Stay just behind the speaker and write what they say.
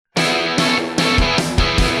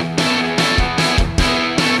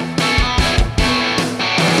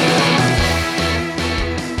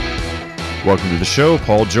Welcome to the show,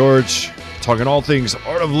 Paul George, talking all things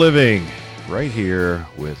art of living, right here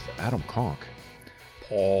with Adam Conk.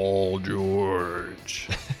 Paul George.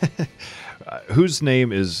 Whose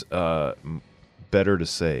name is better to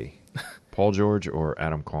say, Paul George or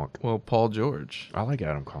Adam Conk? Well, Paul George. I like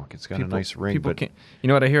Adam Conk. It's got a nice ring. People but can't, you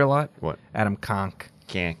know what I hear a lot? What? Adam Conk.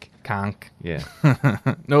 Conk. Conk. Yeah.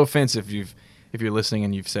 No offense if you're listening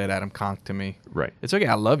and you've said Adam Conk to me. Right. It's okay.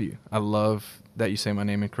 I love you. I love that you say my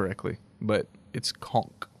name incorrectly, but it's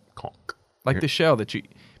Conk. Conk. Like the shell that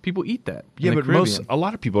people eat that. Yeah, in the but Caribbean. a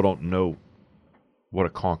lot of people don't know what a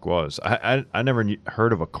conch was. I never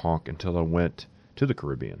heard of a conch until I went to the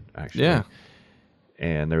Caribbean, actually. Yeah.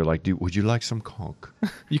 And they were like, "Dude, would you like some conch?"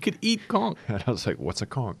 You could eat conch. And I was like, "What's a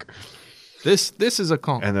conch?" This is a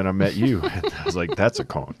conch. And then I met you, and I was like, "That's a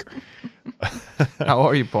conch." How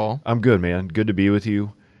are you, Paul? I'm good, man. Good to be with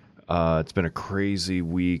you. It's been a crazy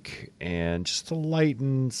week, and just to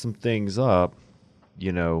lighten some things up,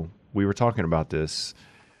 you know, we were talking about this.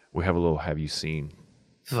 We have a little "Have you seen?"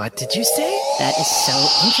 What did you say? That is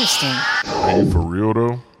so interesting. Are you for real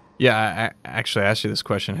though? Yeah, I actually asked you this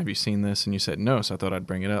question. Have you seen this? And you said no, so I thought I'd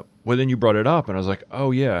bring it up. Well, then you brought it up, and I was like,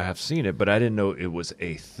 "Oh yeah, I have seen it," but I didn't know it was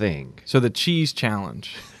a thing. So the cheese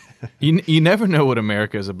challenge. you never know what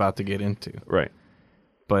America is about to get into. Right.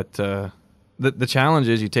 But the challenge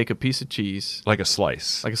is you take a piece of cheese, Like a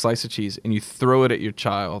slice. like a slice of cheese, and you throw it at your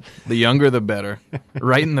child. The younger, the better.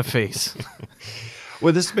 Right in the face.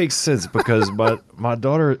 Well, this makes sense because my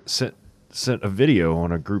daughter sent a video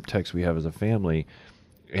on a group text we have as a family,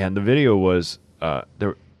 and the video was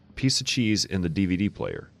there piece of cheese in the DVD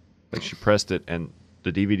player. Like she pressed it, and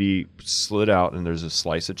the DVD slid out, and there's a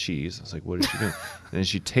slice of cheese. I was like, "What is she doing?" And then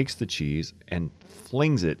she takes the cheese and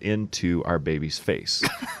flings it into our baby's face.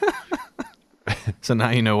 So now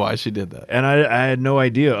you know why she did that. And I had no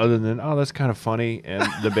idea other than, "Oh, that's kind of funny." And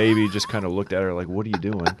the baby just kind of looked at her like, "What are you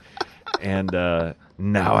doing?" And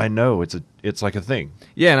now I know it's like a thing.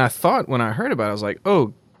 Yeah, and I thought when I heard about it, I was like,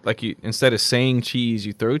 oh, like you instead of saying cheese,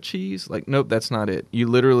 you throw cheese? Like, nope, that's not it. You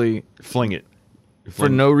literally Fling it. for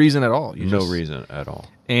no reason at all. No reason at all.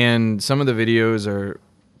 And some of the videos are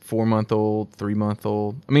 4-month-old,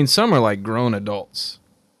 3-month-old. I mean, some are like grown adults,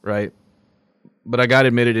 right? But I got to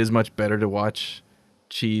admit, it is much better to watch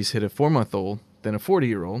cheese hit a 4-month-old than a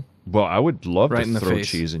 40-year-old. Well, I would love Right in to the throw face.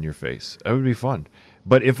 cheese in your face. That would be fun.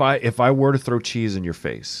 But if I were to throw cheese in your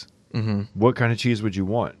face, what kind of cheese would you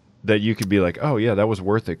want? That you could be like, "Oh, yeah, that was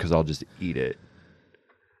worth it because I'll just eat it."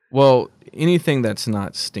 Well, anything that's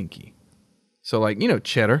not stinky. So, like,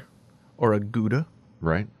 cheddar or a Gouda,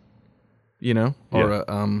 Right? or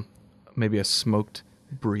a, maybe a smoked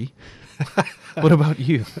brie. What about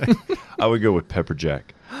you? I would go with pepper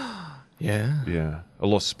jack. Yeah. Yeah. A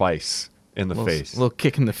little spice in the face. A little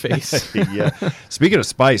kick in the face. Yeah. Speaking of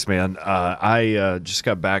spice, man, I just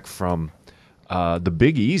got back from the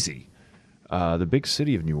Big Easy, the big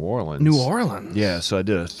city of New Orleans. New Orleans. Yeah, so I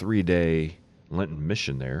did a 3-day Lenten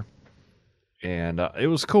mission there, and it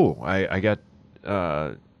was cool. I got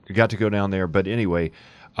to go down there, but anyway,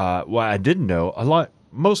 what I didn't know,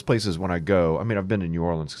 most places when I go, I mean, I've been to New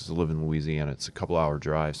Orleans because I live in Louisiana. It's a couple-hour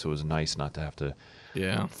drive, so it was nice not to have to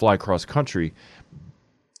fly across country.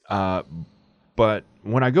 But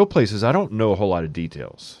when I go places, I don't know a whole lot of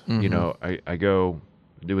details. I go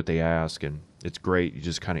do what they ask, and it's great. You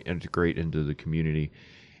just kind of integrate into the community,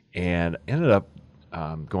 and ended up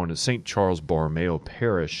going to St. Charles Borromeo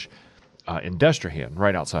Parish in Destrehan,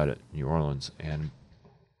 right outside of New Orleans,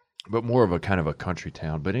 but more of a kind of a country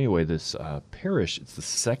town. But anyway, this parish, it's the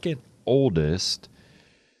second oldest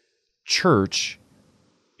church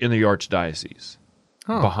in the archdiocese.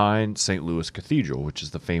 Behind St. Louis Cathedral, which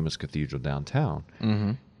is the famous cathedral downtown.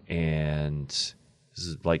 Mm-hmm. And this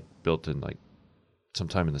is like built in like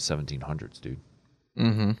sometime in the 1700s, dude.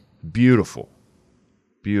 Mm-hmm. Beautiful,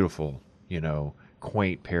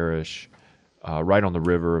 quaint parish, right on the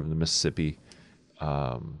river of the Mississippi.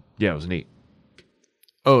 Yeah, it was neat.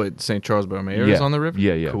 Oh, it's St. Charles Borromeo is on the river?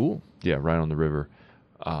 Yeah. Cool. Yeah, right on the river.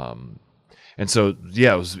 And so,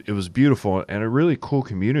 yeah, it was beautiful and a really cool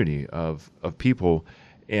community of people.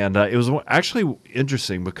 And it was actually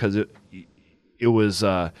interesting because it was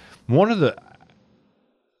one of the,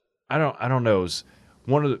 I don't know, it was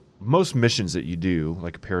one of the most missions that you do,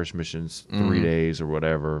 like parish missions, 3 days or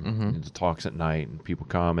whatever, and the talks at night, and people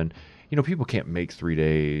come, and people can't make 3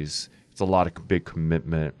 days. It's a lot of big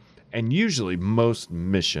commitment. And usually most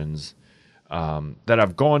missions that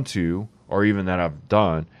I've gone to, or even that I've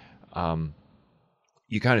done,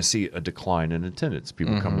 you kind of see a decline in attendance.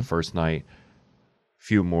 People come the first night,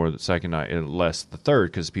 few more the second night, and less the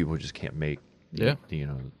third because people just can't make the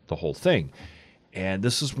whole thing. And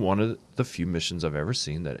this is one of the few missions I've ever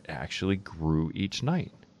seen that actually grew each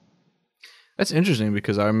night. That's interesting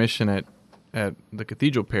because our mission at the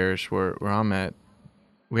cathedral parish where I'm at,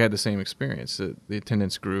 we had the same experience. The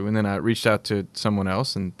attendance grew, and then I reached out to someone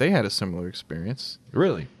else, and they had a similar experience.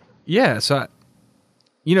 Really? Yeah, so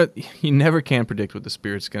you never can predict what the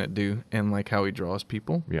Spirit's going to do and like how he draws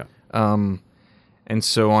people. Yeah. And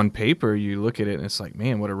so on paper, you look at it and it's like,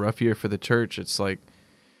 man, what a rough year for the church. It's like,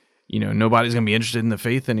 nobody's going to be interested in the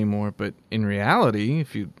faith anymore. But in reality,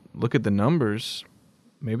 if you look at the numbers,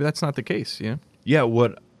 maybe that's not the case, Yeah,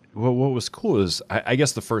 what was cool is I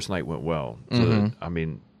guess the first night went well. I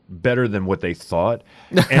mean, better than what they thought.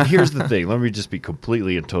 And here's the thing. Let me just be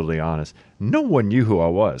completely and totally honest. No one knew who I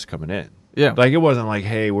was coming in. Yeah. Like, it wasn't like,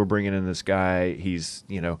 hey, we're bringing in this guy. He's,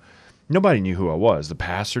 nobody knew who I was. The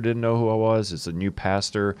pastor didn't know who I was. It's a new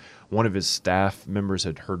pastor. One of his staff members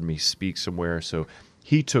had heard me speak somewhere. So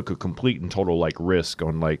he took a complete and total risk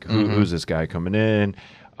on who's this guy coming in.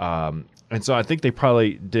 And so I think they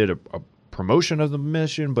probably did a promotion of the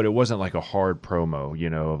mission, but it wasn't like a hard promo,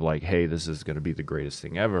 of like, hey, this is going to be the greatest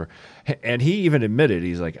thing ever. And he even admitted,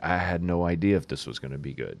 he's like, I had no idea if this was going to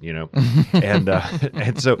be good,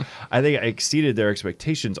 and so I think I exceeded their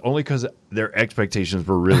expectations only because their expectations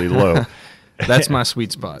were really low. That's my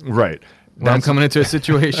sweet spot. Right. When I'm coming into a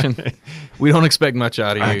situation, we don't expect much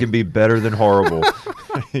out of you. I can be better than horrible,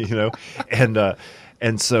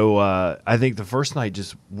 and so I think the first night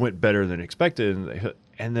just went better than expected,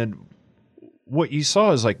 and then what you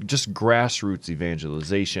saw is just grassroots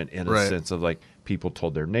evangelization in a sense of people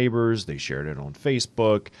told their neighbors, they shared it on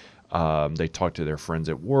Facebook, they talked to their friends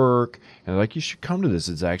at work, and they're like, you should come to this.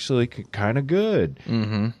 It's actually kind of good.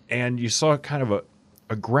 Mm-hmm. And you saw kind of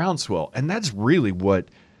a groundswell, and that's really what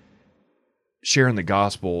sharing the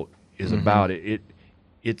gospel is about.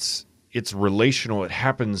 It's relational. It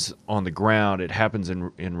happens on the ground. It happens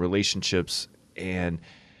in relationships, and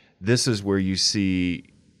this is where you see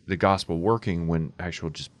the gospel working when actual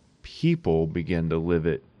just people begin to live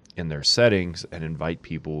it in their settings and invite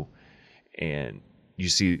people. And you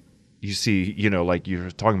see, like you're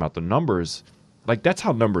talking about the numbers, that's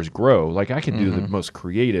how numbers grow. I can do the most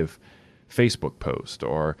creative Facebook post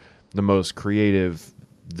or the most creative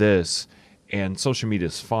this, and social media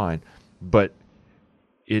is fine, but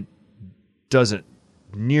it doesn't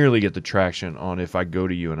nearly get the traction on if I go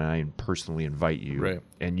to you and I personally invite you,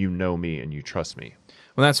 and you know me and you trust me.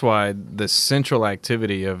 Well, that's why the central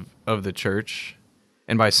activity of the church,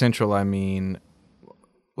 and by central I mean,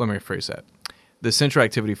 let me rephrase that. The central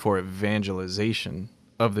activity for evangelization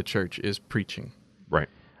of the church is preaching. Right.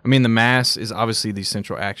 I mean, the Mass is obviously the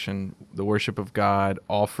central action, the worship of God,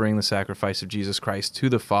 offering the sacrifice of Jesus Christ to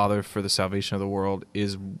the Father for the salvation of the world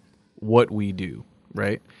is what we do,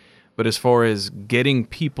 right? But as far as getting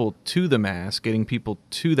people to the Mass, getting people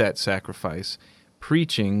to that sacrifice,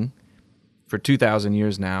 preaching for 2,000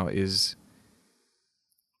 years now is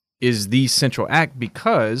the central act,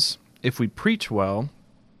 because if we preach well,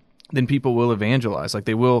 then people will evangelize.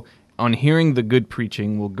 They will, on hearing the good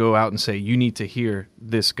preaching, will go out and say, you need to hear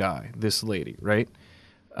this guy, this lady, right?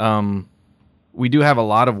 We do have a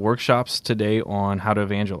lot of workshops today on how to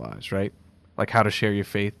evangelize, right? How to share your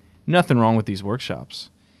faith. Nothing wrong with these workshops.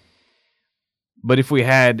 But if we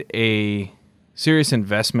had a serious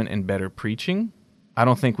investment in better preaching, I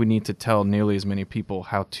don't think we need to tell nearly as many people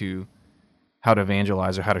how to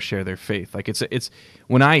evangelize or how to share their faith. It's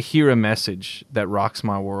when I hear a message that rocks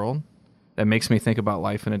my world, that makes me think about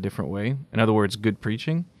life in a different way. In other words, good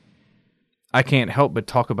preaching. I can't help but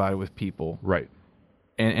talk about it with people, right?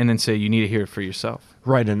 And then say you need to hear it for yourself,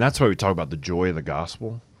 right? And that's why we talk about the joy of the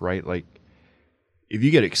gospel, right? If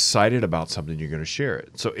you get excited about something, you're going to share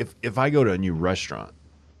it. So if I go to a new restaurant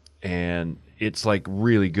and it's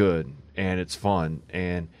really good and it's fun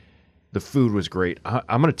and the food was great,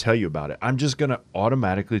 I'm going to tell you about it. I'm just going to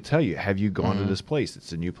automatically tell you, have you gone to this place?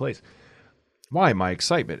 It's a new place. Why? My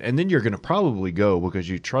excitement. And then you're going to probably go because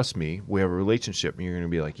you trust me. We have a relationship, and you're going to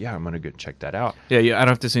be like, yeah, I'm going to go check that out. Yeah. I don't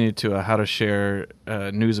have to send you to a how to share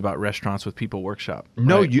news about restaurants with people workshop.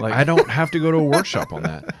 No, right? I don't have to go to a workshop on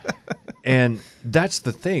that. And that's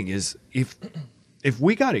the thing is if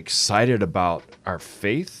we got excited about our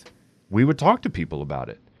faith, we would talk to people about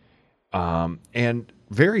it. And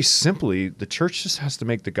very simply, the church just has to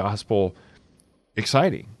make the gospel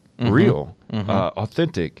exciting, real,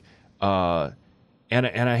 authentic, and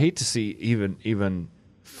I hate to see even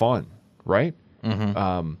fun, right?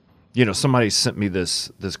 Somebody sent me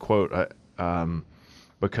this quote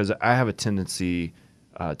because I have a tendency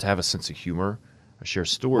to have a sense of humor. I share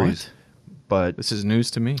stories, but this is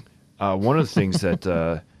news to me. One of the things that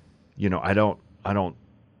I don't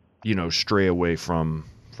stray away from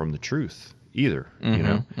the truth either.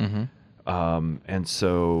 And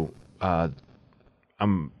so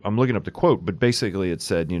I'm looking up the quote, but basically it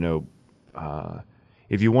said,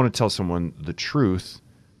 if you want to tell someone the truth,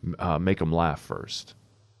 make them laugh first,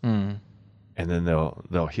 and then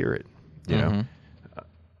they'll hear it.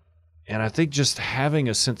 And I think just having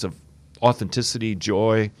a sense of authenticity,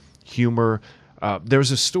 joy, humor.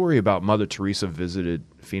 There's a story about Mother Teresa visited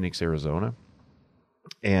Phoenix, Arizona,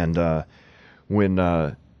 and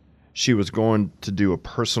when she was going to do a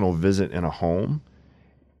personal visit in a home,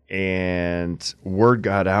 and word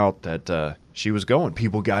got out that she was going.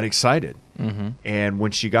 People got excited. And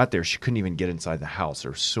when she got there, she couldn't even get inside the house.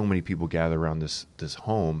 There were so many people gathered around this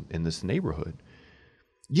home in this neighborhood.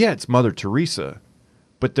 Yeah, it's Mother Teresa,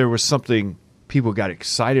 but there was something people got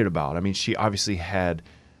excited about. I mean, she obviously had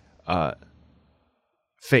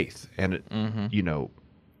faith, and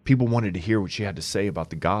people wanted to hear what she had to say about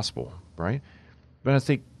the gospel, right? But I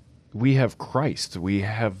think we have Christ, we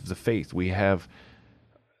have the faith, we have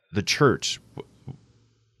the church.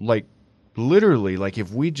 Like, literally, like,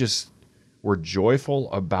 if we just were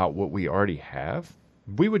joyful about what we already have,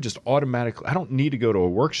 we would just automatically, I don't need to go to a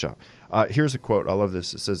workshop. Here's a quote. I love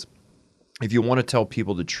this. It says, if you want to tell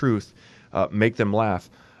people the truth, make them laugh.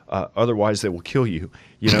 Otherwise, they will kill you.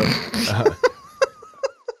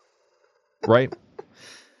 Right?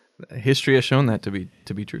 History has shown that to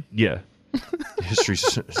be true. Yeah.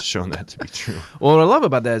 History's shown that to be true. Well, what I love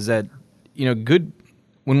about that is that,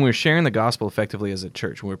 when we're sharing the gospel effectively as a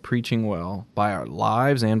church, when we're preaching well by our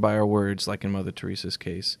lives and by our words, like in Mother Teresa's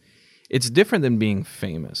case, it's different than being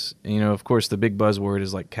famous. And, of course, the big buzzword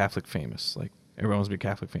is like Catholic famous, like everyone wants to be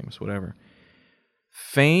Catholic famous, whatever.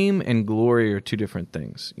 Fame and glory are two different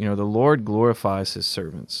things. The Lord glorifies his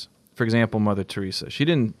servants. For example, Mother Teresa, she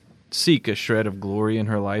didn't seek a shred of glory in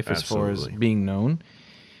her life as far as being known,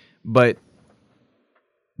 but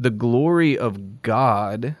the glory of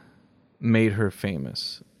God made her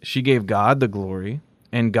famous. She gave God the glory,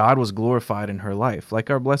 and God was glorified in her life,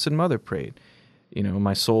 like our Blessed Mother prayed.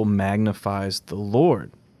 My soul magnifies the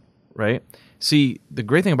Lord, right? See, the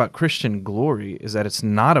great thing about Christian glory is that it's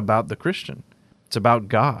not about the Christian. It's about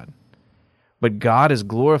God. But God is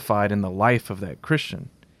glorified in the life of that Christian.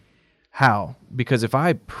 How? Because if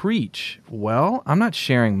I preach well, I'm not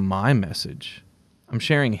sharing my message. I'm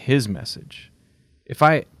sharing his message. If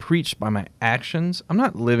I preach by my actions, I'm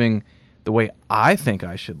not living the way I think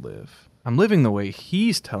I should live. I'm living the way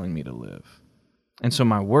he's telling me to live. And so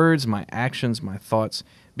my words, my actions, my thoughts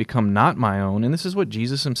become not my own. And this is what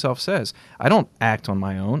Jesus himself says. I don't act on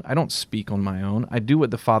my own. I don't speak on my own. I do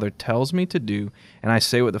what the Father tells me to do, and I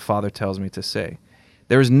say what the Father tells me to say.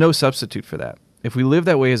 There is no substitute for that. If we live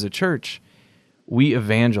that way as a church, we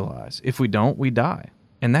evangelize. If we don't, we die.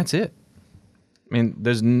 And that's it. I mean,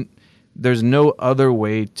 there's no other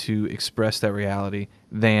way to express that reality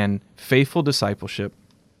than faithful discipleship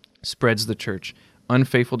spreads the church.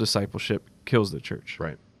 Unfaithful discipleship kills the church.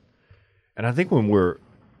 Right. And I think when we're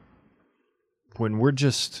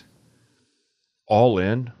just all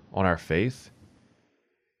in on our faith,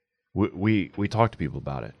 we talk to people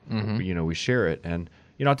about it. We share it. And,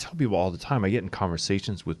 I tell people all the time, I get in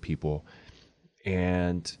conversations with people,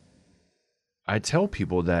 and I tell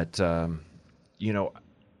people that,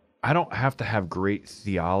 I don't have to have great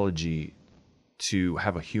theology to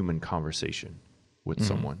have a human conversation with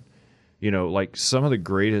someone. Like some of the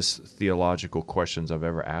greatest theological questions I've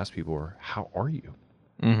ever asked people are, how are you?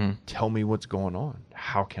 Tell me what's going on.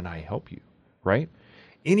 How can I help you? Right?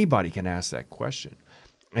 Anybody can ask that question.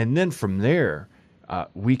 And then from there,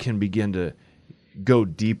 we can begin to go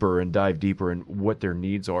deeper and dive deeper in what their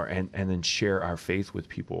needs are, and then share our faith with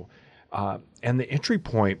people. And the entry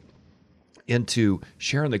point into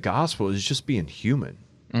sharing the gospel is just being human,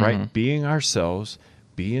 right? Being ourselves,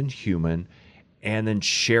 being human, and then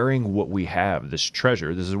sharing what we have, this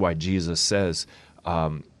treasure. This is why Jesus says,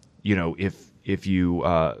 if you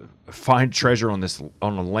find treasure on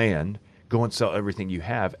the land, go and sell everything you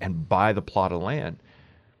have and buy the plot of land,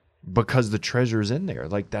 because the treasure is in there.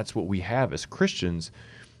 Like, that's what we have as Christians.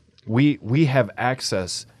 We have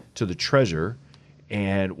access to the treasure,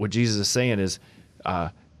 and what Jesus is saying is,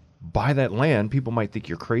 buy that land. People might think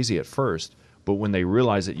you're crazy at first, but when they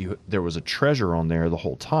realize that there was a treasure on there the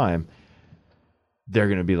whole time, they're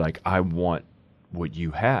going to be like, I want what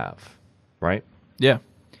you have, right? Yeah.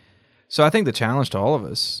 So I think the challenge to all of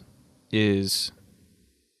us is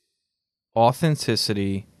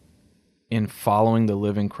authenticity in following the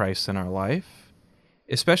living Christ in our life,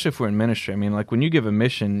 especially if we're in ministry. I mean, like when you give a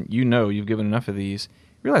mission, you've given enough of these,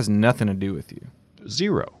 you realize nothing to do with you.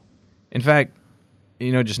 Zero. In fact,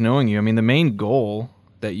 just knowing you, I mean, the main goal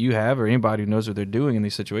that you have, or anybody who knows what they're doing in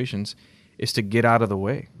these situations, is to get out of the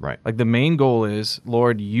way. Right. Like the main goal is,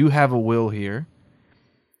 Lord, you have a will here.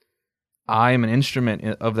 I am an instrument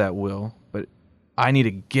of that will, but I need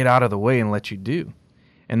to get out of the way and let you do.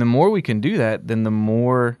 And the more we can do that, then the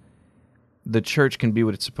more the church can be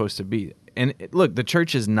what it's supposed to be. And look, the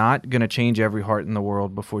church is not going to change every heart in the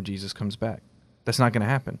world before Jesus comes back. That's not going to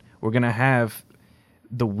happen. We're going to have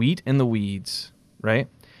the wheat and the weeds, right?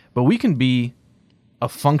 But we can be a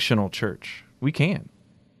functional church. We can.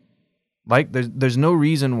 Like, there's no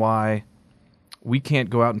reason why we can't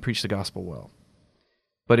go out and preach the gospel well.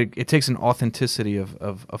 But it takes an authenticity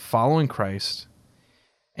of following Christ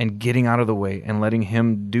and getting out of the way and letting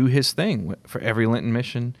him do his thing for every Lenten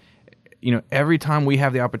mission. You know, every time we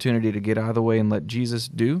have the opportunity to get out of the way and let Jesus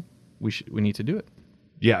do, we need to do it.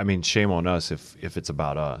 Yeah, I mean, shame on us if it's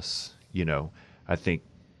about us. You know, I think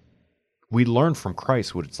we learn from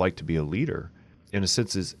Christ what it's like to be a leader. In a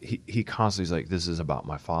sense, is he constantly is like, this is about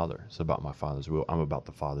my Father. It's about my Father's will. I'm about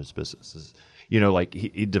the Father's business. You know, like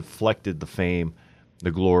he deflected the fame,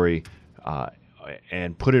 the glory,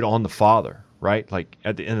 and put it on the Father, right? Like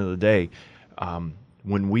at the end of the day,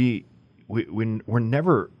 when we're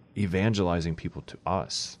never evangelizing people to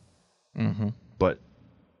us, but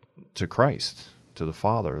to Christ, to the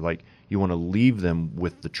Father. Like, you want to leave them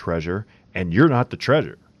with the treasure, and you're not the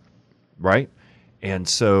treasure, right? And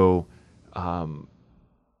so,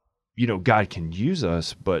 you know, God can use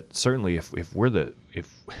us, but certainly if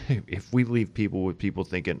we leave people with people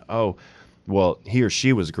thinking, oh, well, he or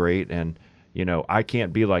she was great, and you know, I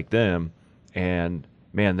can't be like them, and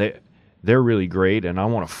man, they're really great, and I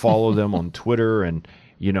want to follow them on Twitter, and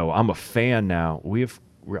you know, I'm a fan now.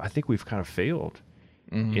 I think we've kind of failed.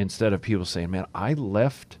 Instead of people saying, man, I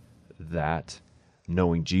left that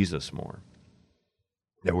knowing Jesus more.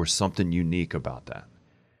 There was something unique about that.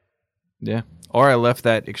 Yeah. Or I left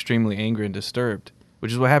that extremely angry and disturbed,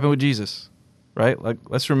 which is what happened with Jesus, right? Like,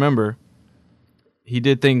 let's remember, he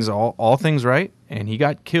did things all things right, and he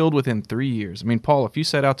got killed within 3 years. I mean, Paul, if you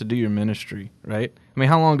set out to do your ministry, right? I mean,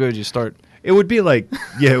 how long ago did you start? It would be like,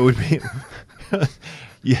 yeah, it would be,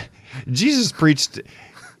 yeah. Jesus preached.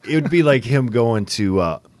 It would be like him going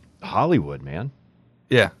to Hollywood, man.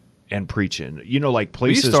 Yeah. And preaching. You know, like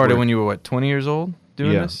places. You started when you were, what, 20 years old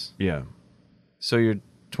doing this? Yeah. So you're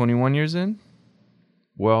 21 years in?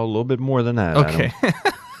 Well, a little bit more than that. Okay. A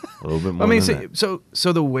little bit more than that.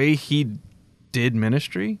 So the way he did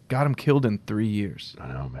ministry got him killed in 3 years. I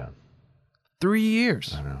know, man. 3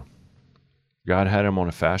 years. I know. God had him on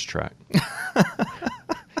a fast track.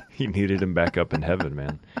 He needed him back up in heaven,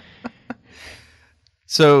 man.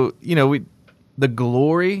 So, you know, the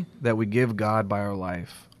glory that we give God by our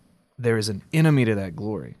life, there is an enemy to that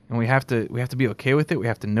glory. And we have to be okay with it. We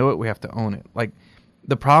have to know it. We have to own it. Like,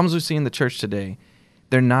 the problems we see in the church today,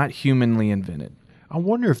 they're not humanly invented. I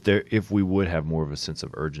wonder if we would have more of a sense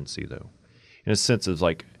of urgency, though. In a sense of,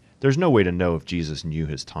 like, there's no way to know if Jesus knew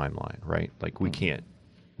his timeline, right? Like, we can't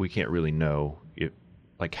really know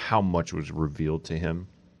like how much was revealed to him.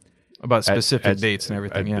 About specific dates and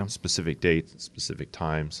everything, yeah. Specific dates, specific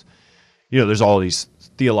times. You know, there's all these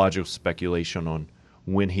theological speculation on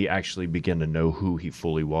when he actually began to know who he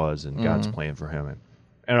fully was and God's plan for him.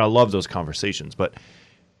 And I love those conversations. But,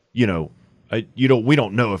 you know, we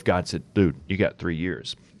don't know if God said, dude, you got 3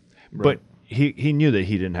 years. Right. But he knew that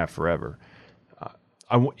he didn't have forever.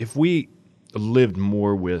 If we lived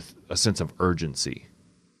more with a sense of urgency,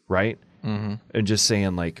 right? And just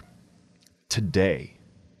saying, like, today,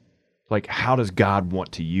 like, how does God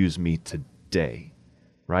want to use me today,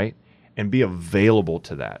 right? And be available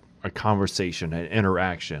to that, a conversation, an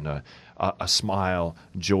interaction, a smile,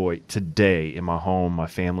 joy today in my home, my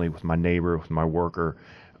family, with my neighbor, with my worker.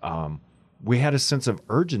 We had a sense of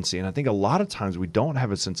urgency, and I think a lot of times we don't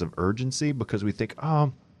have a sense of urgency because we think,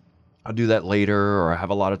 oh, I'll do that later, or I have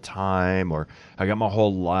a lot of time, or I got my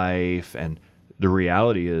whole life, and the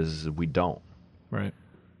reality is we don't. Right.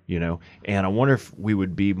 You know, and I wonder if we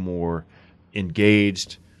would be more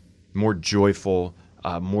engaged, more joyful,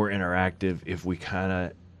 more interactive if we kind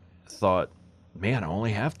of thought, man, I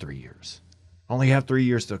only have 3 years. I only have 3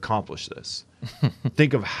 years to accomplish this.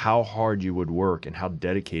 Think of how hard you would work and how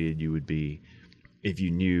dedicated you would be if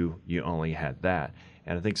you knew you only had that.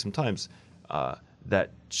 And I think sometimes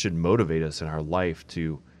that should motivate us in our life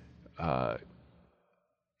to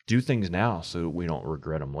do things now so that we don't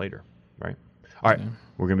regret them later, right? All right,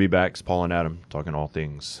 We're going to be back. It's Paul and Adam talking all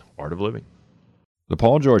things Art of Living. The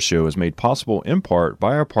Paul George Show is made possible in part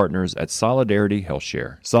by our partners at Solidarity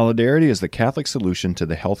HealthShare. Solidarity is the Catholic solution to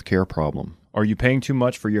the healthcare problem. Are you paying too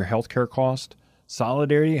much for your healthcare cost?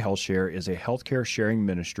 Solidarity HealthShare is a healthcare sharing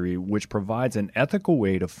ministry which provides an ethical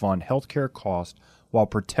way to fund healthcare costs while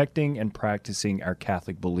protecting and practicing our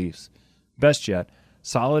Catholic beliefs. Best yet,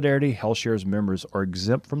 Solidarity HealthShare's members are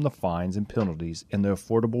exempt from the fines and penalties in the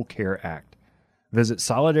Affordable Care Act. Visit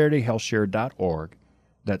solidarityhealthshare.org.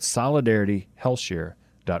 That's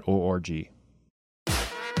solidarityhealthshare.org.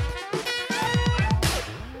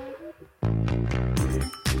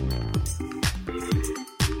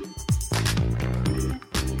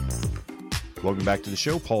 Welcome back to the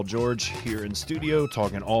show. Paul George here in studio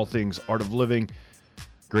talking all things art of living.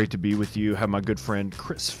 Great to be with you. Have my good friend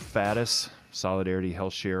Chris Faddis, Solidarity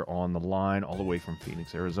HealthShare, on the line all the way from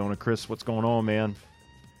Phoenix, Arizona. Chris, what's going on, man?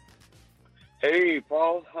 Hey,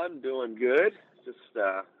 Paul. I'm doing good. Just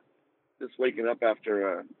waking up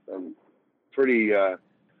after a pretty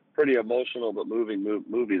emotional but moving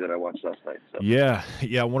movie that I watched last night. So. Yeah.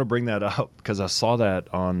 I want to bring that up because I saw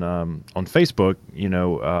that on Facebook. You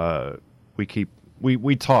know,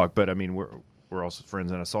 we talk, but I mean we're also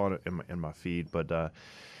friends, and I saw it in my feed. But I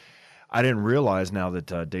didn't realize now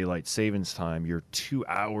that daylight savings time, you're 2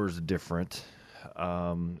 hours different,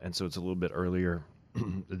 and so it's a little bit earlier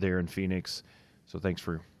there in Phoenix. So thanks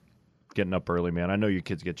for getting up early, man. I know your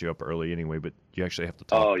kids get you up early anyway, but you actually have to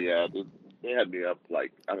talk. Oh yeah, they had me up it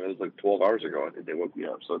was like 12 hours ago. I think they woke me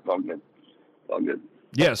up, so it's all good. All good.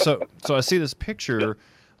 Yeah. So I see this picture.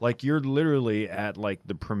 Like you're literally at like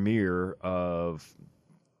the premiere of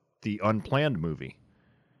the Unplanned movie.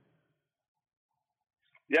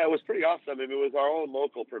 Yeah, it was pretty awesome. I mean, it was our own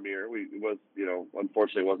local premiere.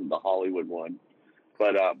 Unfortunately, it wasn't the Hollywood one,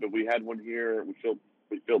 but we had one here. We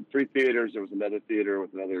filmed 3 theaters. There was another theater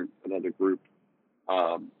with another group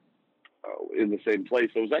in the same place.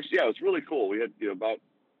 So it was actually, it was really cool. We had about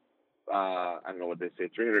I don't know what they say,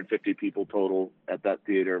 350 people total at that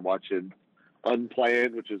theater watching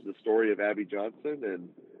Unplanned, which is the story of Abby Johnson. And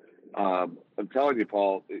I'm telling you,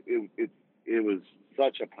 Paul, it was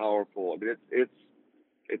such a powerful. I mean,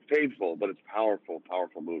 it's painful, but it's powerful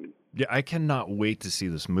movie. Yeah, I cannot wait to see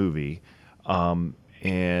this movie, and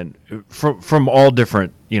from all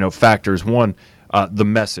different factors. One, the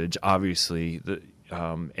message, obviously,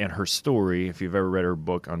 and her story. If you've ever read her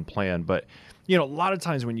book Unplanned, but a lot of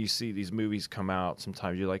times when you see these movies come out,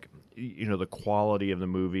 sometimes you're like, the quality of the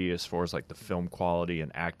movie as far as like the film quality and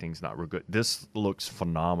acting's not real good. This looks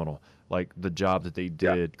phenomenal. Like the job that they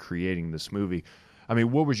did creating this movie. I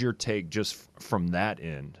mean, what was your take just from that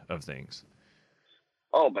end of things?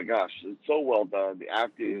 Oh my gosh, it's so well done. The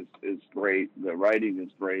acting is great. The writing is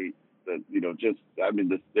great. There's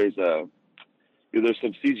some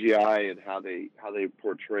CGI and how they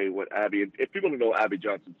portray what Abby. And if people don't know Abby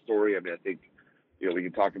Johnson's story, I mean, I think we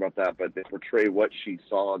can talk about that. But they portray what she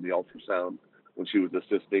saw on the ultrasound when she was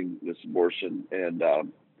assisting this abortion, and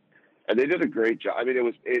they did a great job. I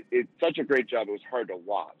mean, it's such a great job. It was hard to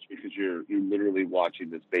watch because you're literally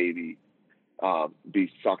watching this baby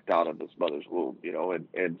be sucked out of this mother's womb,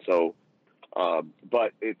 and so,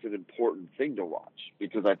 but it's an important thing to watch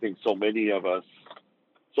because I think so many of us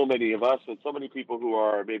and so many people who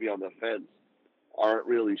are maybe on the fence aren't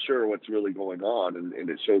really sure what's really going on, and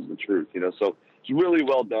it shows the truth, so it's really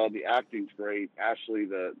well done. The acting's great. Ashley,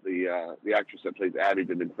 the actress that plays Abby,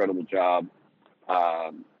 did an incredible job. I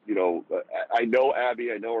know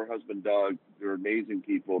Abby, I know her husband, Doug. They're amazing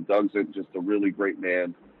people. Doug's just a really great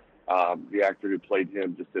man. The actor who played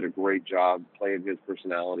him just did a great job playing his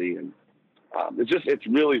personality, and it's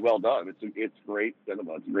really well done. It's great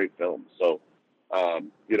cinema. It's a great film. So,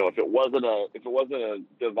 if it wasn't a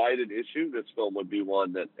divided issue, this film would be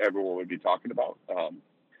one that everyone would be talking about.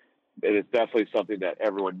 And it's definitely something that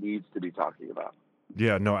everyone needs to be talking about.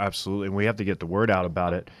 Yeah, no, absolutely. And we have to get the word out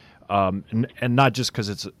about it. And not just because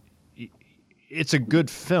it's a good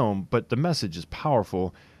film, but the message is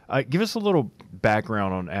powerful. Give us a little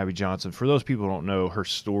background on Abby Johnson for those people who don't know her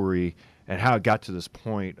story and how it got to this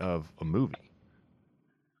point of a movie.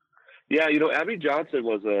 Yeah, Abby Johnson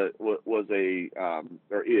was or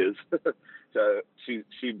is. So she's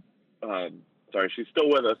still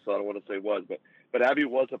with us, so I don't want to say was, but Abby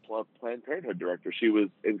was a Planned Parenthood director. She was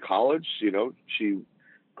in college. She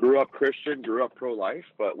grew up Christian, grew up pro-life,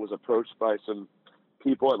 but was approached by some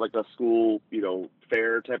people at like a school,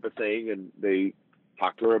 fair type of thing, and they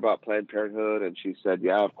talked to her about Planned Parenthood, and she said,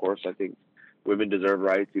 "Yeah, of course, I think women deserve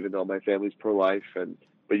rights, even though my family's pro-life,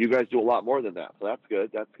 but you guys do a lot more than that, so that's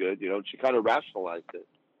good. That's good." And she kind of rationalized it,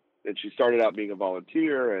 and she started out being a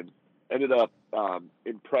volunteer and ended up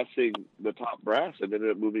impressing the top brass, and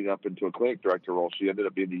ended up moving up into a clinic director role. She ended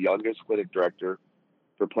up being the youngest clinic director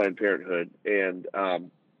for Planned Parenthood, and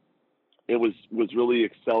it was really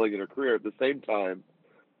excelling in her career. At the same time,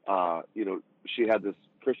 she had this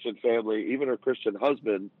Christian family, even her Christian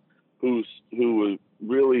husband, who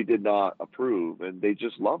really did not approve, and they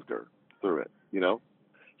just loved her through it, So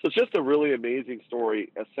it's just a really amazing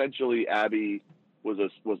story. Essentially, Abby was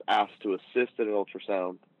asked to assist in an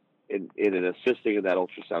ultrasound. In assisting in that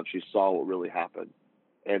ultrasound, she saw what really happened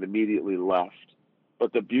and immediately left.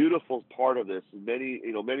 But the beautiful part of this, many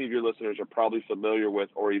of your listeners are probably familiar with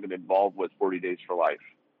or even involved with 40 Days for Life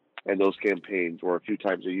and those campaigns where a few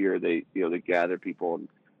times a year they gather people, and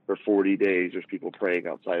for 40 days there's people praying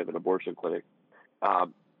outside of an abortion clinic.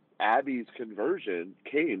 Abby's conversion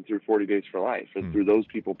came through 40 Days for Life and through those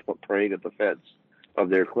people praying at the fence of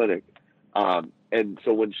their clinic. And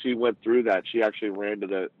so when she went through that, she actually ran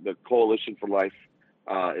to the Coalition for Life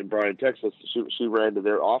in Bryan, Texas. She ran to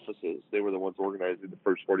their offices. They were the ones organizing the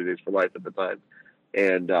first 40 Days for Life at the time.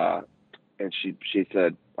 And she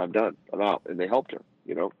said, I'm done. I'm out. And they helped her,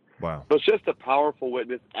 Wow. So it's just a powerful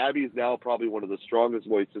witness. Abby is now probably one of the strongest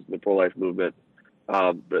voices in the pro-life movement.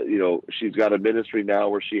 But, she's got a ministry now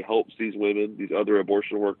where she helps these women, these other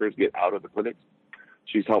abortion workers, get out of the clinics.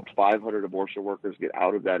 She's helped 500 abortion workers get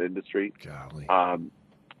out of that industry. Golly.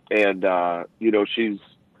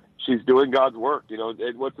 She's doing God's work,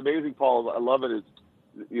 and what's amazing, Paul, I love it, is,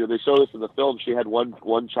 they show this in the film. She had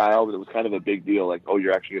one child, and it was kind of a big deal. Like, oh,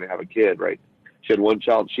 you're actually going to have a kid, right? She had one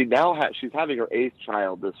child. She's having her 8th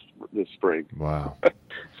child this spring. Wow.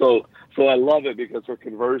 So I love it because her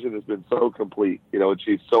conversion has been so complete, and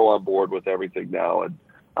she's so on board with everything now. And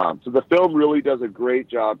so the film really does a great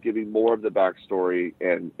job giving more of the backstory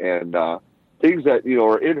and things that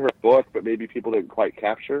are in her book, but maybe people didn't quite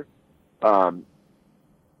capture.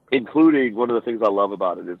 Including, one of the things I love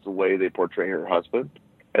about it is the way they portray her husband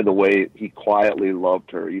and the way he quietly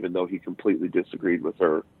loved her, even though he completely disagreed with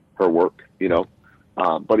her work,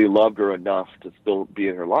 but he loved her enough to still be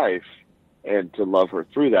in her life and to love her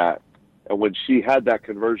through that. And when she had that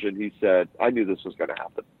conversion, he said, I knew this was going to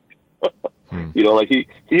happen. Like he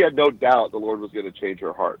had no doubt the Lord was going to change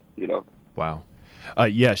her heart, Wow.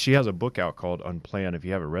 Yeah, she has a book out called Unplanned. If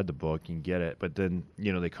you haven't read the book, you can get it. But then,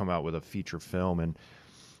 they come out with a feature film, and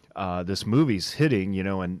this movie's hitting,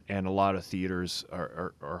 and a lot of theaters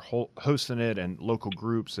are hosting it, and local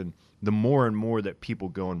groups. And the more and more that people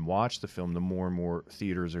go and watch the film, the more and more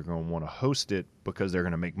theaters are going to want to host it because they're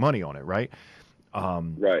going to make money on it, right?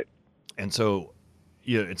 Right. And so,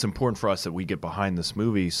 it's important for us that we get behind this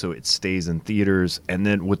movie so it stays in theaters, and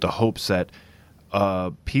then with the hopes that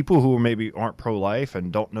people who maybe aren't pro-life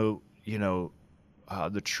and don't know,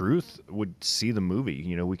 the truth would see the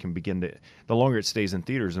movie. We can begin to, the longer it stays in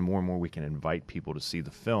theaters, the more and more we can invite people to see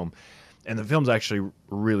the film. And the film's actually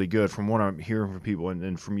really good from what I'm hearing from people,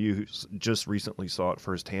 and from you who just recently saw it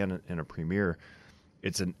firsthand in a premiere.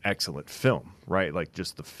 It's an excellent film, right? Like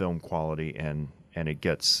just the film quality, and it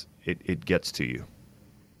gets to you.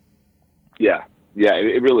 Yeah,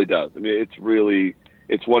 it really does. I mean,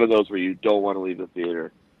 it's one of those where you don't want to leave the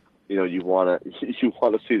theater. You want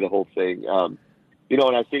to see the whole thing. And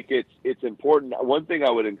I think it's important. One thing I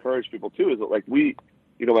would encourage people too is that, like,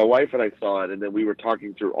 my wife and I saw it, and then we were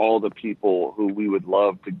talking through all the people who we would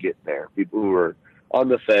love to get there. People who are on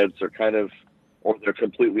the fence or or they're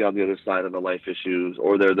completely on the other side of the life issues,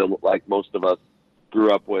 or they're like most of us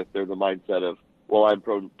grew up with. They're the mindset of, well, I'm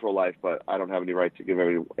pro-life, but I don't have any right to give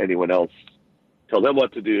anyone else, tell them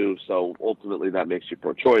what to do. So ultimately that makes you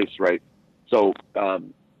pro-choice, right? So,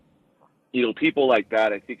 people like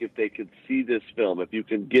that, I think if they could see this film, if you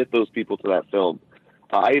can get those people to that film.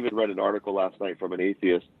 I even read an article last night from not an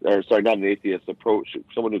atheist,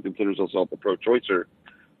 someone who considers himself a pro-choicer,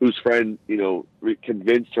 whose friend,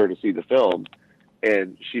 convinced her to see the film.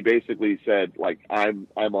 And she basically said, like, I'm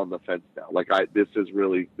on the fence now. Like, this has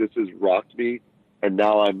rocked me. And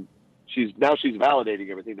now she's validating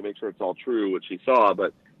everything to make sure it's all true, what she saw,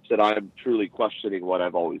 but said, I'm truly questioning what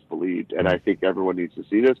I've always believed. And I think everyone needs to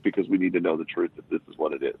see this because we need to know the truth that this is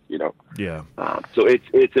what it is, Yeah. So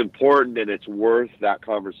it's important, and it's worth that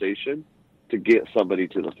conversation to get somebody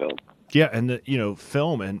to the film. Yeah, and the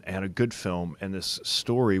film and a good film and this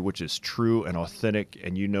story, which is true and authentic,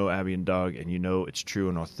 and Abby and Doug, and it's true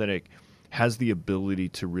and authentic, has the ability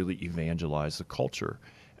to really evangelize the culture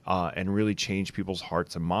and really change people's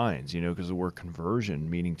hearts and minds. Because the word conversion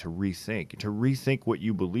meaning to rethink what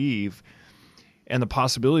you believe, and the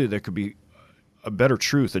possibility there could be a better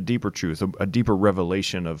truth, a deeper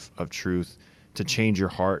revelation of truth to change your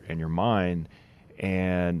heart and your mind.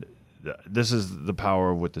 And this is the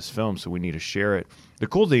power with this film, so we need to share it. The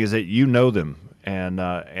cool thing is that them,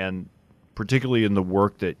 and particularly in the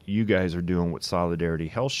work that you guys are doing with Solidarity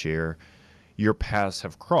Health Share, your paths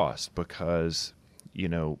have crossed because,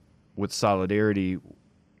 with Solidarity,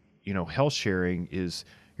 health sharing is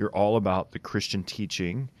you're all about the Christian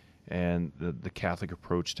teaching and the Catholic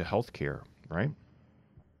approach to healthcare, right?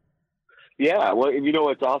 Yeah, well, and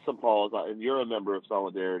what's awesome, Paul, is and you're a member of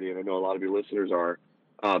Solidarity, and I know a lot of your listeners are.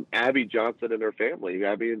 Abby Johnson and her family,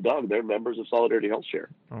 Abby and Doug, they're members of Solidarity Health Share.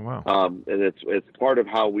 Oh, wow. And it's part of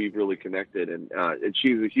how we've really connected. And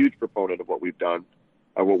she's a huge proponent of what we've done,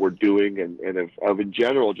 what we're doing, and of in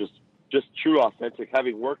general, just true, authentic,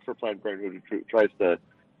 having worked for Planned Parenthood, who tries to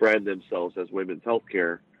brand themselves as women's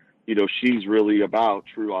healthcare. She's really about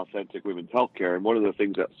true, authentic women's healthcare. And one of the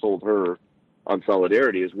things that sold her on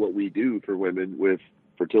Solidarity is what we do for women with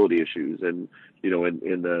fertility issues, and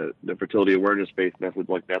in the fertility awareness-based methods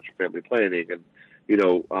like natural family planning, and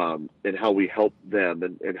and how we help them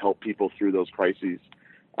and help people through those crises,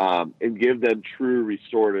 and give them true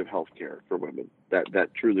restorative health care for women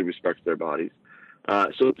that truly respects their bodies.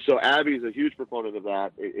 So Abby is a huge proponent of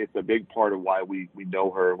that. It's a big part of why we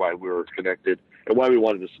know her, why we were connected, and why we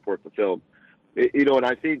wanted to support the film. And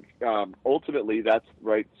I think ultimately that's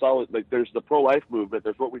right. Like there's the pro-life movement.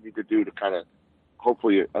 There's what we need to do to kind of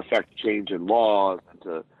hopefully affect change in laws and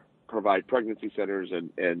to provide pregnancy centers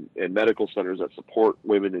and medical centers that support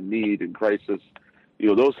women in need and crisis.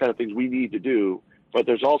 Those kind of things we need to do. But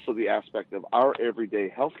there's also the aspect of our everyday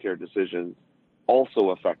healthcare decisions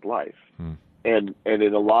also affect life. And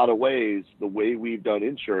in a lot of ways, the way we've done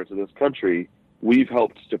insurance in this country, we've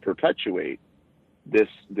helped to perpetuate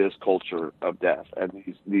this culture of death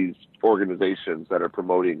and these organizations that are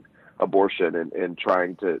promoting abortion and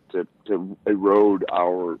trying to erode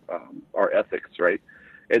our ethics, right?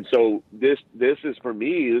 And so this is, for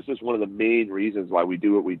me, this is one of the main reasons why we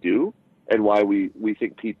do what we do, and why we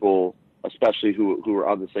think people, especially who are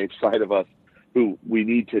on the same side of us, who we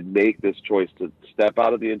need to make this choice to step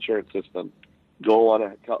out of the insurance system, go on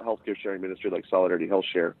a healthcare sharing ministry like Solidarity Health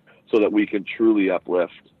Share, so that we can truly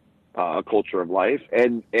uplift a culture of life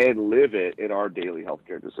and live it in our daily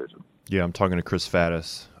healthcare decisions. Yeah, I'm talking to Chris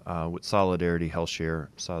Faddis with Solidarity Health Share,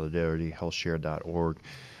 solidarityhealthshare.org.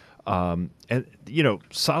 And,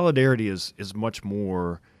 Solidarity is much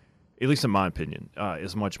more, at least in my opinion,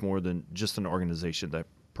 is much more than just an organization that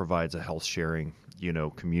provides a health sharing,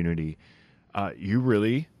 community. You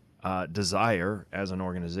really desire, as an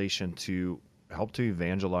organization, to help to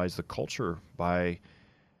evangelize the culture by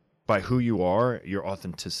who you are, your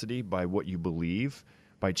authenticity, by what you believe,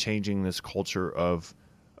 by changing this culture of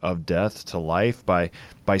death to life, by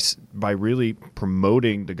really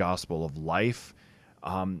promoting the gospel of life.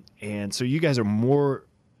 And so you guys are more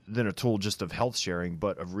than a tool just of health sharing,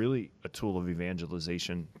 but of really a tool of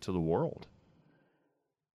evangelization to the world.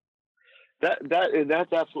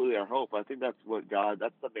 That's absolutely our hope. I think that's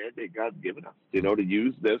the mandate God's given us, to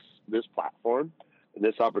use this platform and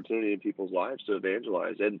this opportunity in people's lives to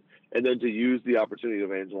evangelize, and then to use the opportunity to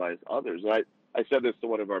evangelize others. And I said this to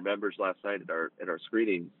one of our members last night at our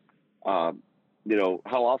screening. How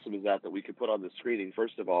awesome is that we could put on the screening,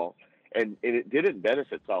 first of all, and it didn't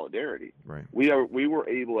benefit Solidarity. Right. We were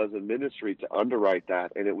able as a ministry to underwrite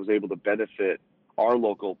that, and it was able to benefit our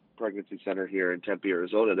local pregnancy center here in Tempe,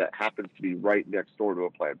 Arizona, that happens to be right next door to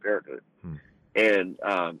a Planned Parenthood. And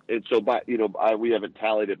so, we haven't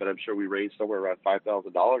tallied it, but I'm sure we raised somewhere around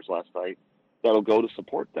 $5,000 last night that'll go to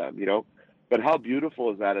support them, But how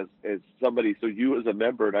beautiful is that as somebody, so you as a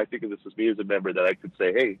member, and I think of this as me as a member, that I could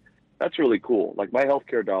say, hey, that's really cool. Like my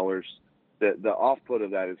healthcare dollars, the off-put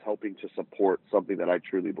of that is helping to support something that I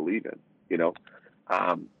truly believe in,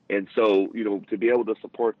 And so, to be able to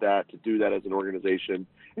support that, to do that as an organization,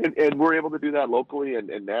 and we're able to do that locally and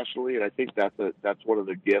nationally. And I think that's one of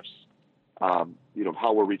the gifts, how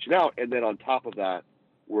we're reaching out. And then on top of that,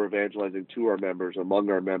 we're evangelizing to our members, among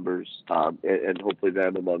our members, and hopefully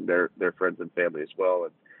them among their friends and family as well.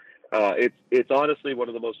 And it's honestly one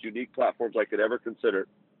of the most unique platforms I could ever consider,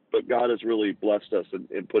 but God has really blessed us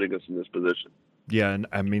in putting us in this position. Yeah. And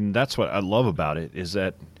I mean, that's what I love about it, is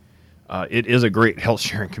that it is a great health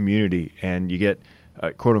sharing community, and you get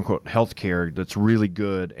quote unquote healthcare that's really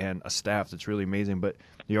good and a staff that's really amazing. But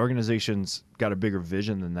the organization's got a bigger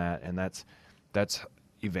vision than that, and that's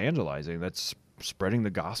evangelizing. That's spreading the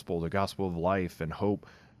gospel of life and hope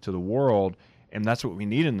to the world. And that's what we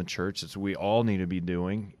need in the church. It's what we all need to be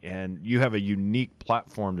doing. And you have a unique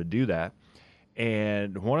platform to do that.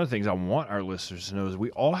 And one of the things I want our listeners to know is we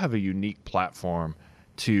all have a unique platform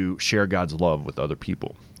to share God's love with other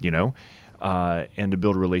people, and to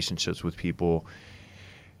build relationships with people.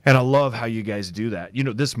 And I love how you guys do that.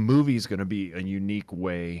 This movie is going to be a unique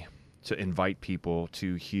way to invite people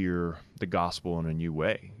to hear the gospel in a new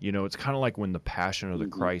way. It's kind of like when The Passion of the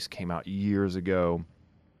Christ came out years ago.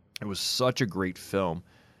 It was such a great film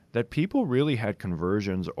that people really had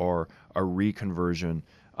conversions or a reconversion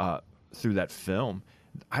through that film.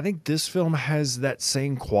 I think this film has that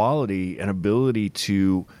same quality and ability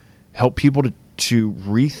to help people to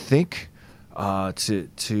rethink,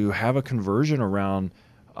 to have a conversion around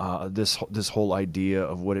this whole idea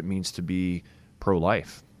of what it means to be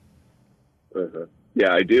pro-life.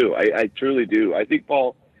 Yeah, I do. I truly do. I think,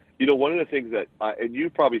 Paul, one of the things that, and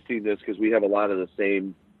you've probably seen this because we have a lot of the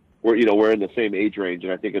same, we're in the same age range,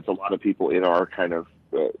 and I think it's a lot of people in our kind of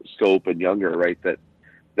scope and younger, right?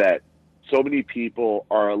 That so many people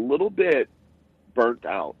are a little bit burnt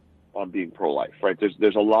out on being pro-life, right?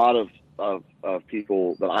 There's a lot of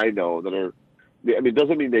people that I know that are, I mean, it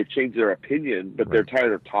doesn't mean they've changed their opinion, but they're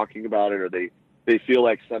tired of talking about it, or they feel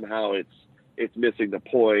like somehow it's missing the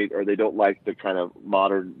point, or they don't like the kind of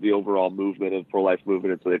the overall movement of pro-life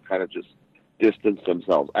movement, and so they've kind of just distanced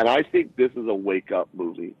themselves. And I think this is a wake-up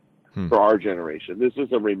movie for our generation. This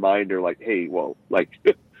is a reminder, like, hey, whoa, like,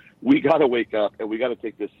 we got to wake up and we got to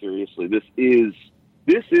take this seriously. This is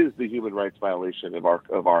the human rights violation of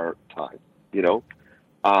our time, and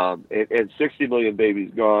 60 million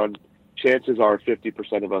babies gone. Chances are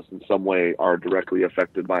 50% of us in some way are directly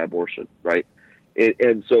affected by abortion, right?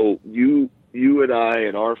 And so you and I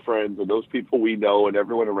and our friends and those people we know and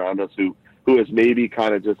everyone around us who has maybe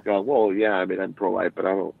kind of just gone, well, yeah, I mean, I'm pro-life, but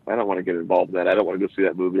I don't want to get involved in that. I don't want to go see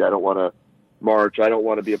that movie. I don't want to march. I don't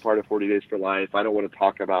want to be a part of 40 Days for Life. I don't want to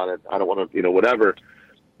talk about it. I don't want to, whatever.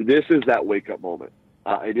 This is that wake-up moment.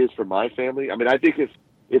 It is for my family. I mean, I think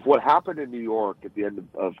if what happened in New York at the end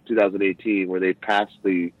of 2018, where they passed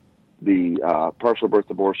the partial birth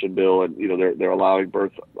abortion bill, and they're allowing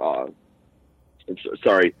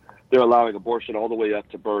they're allowing abortion all the way up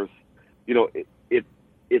to birth.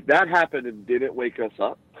 If that happened and didn't wake us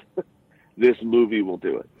up, this movie will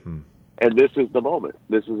do it. And this is the moment.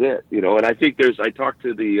 This is it. And I think I talked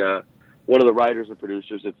to one of the writers and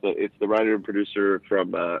producers. It's the writer and producer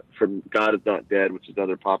from God Is Not Dead, which is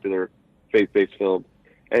another popular faith-based film.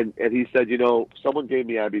 And he said, someone gave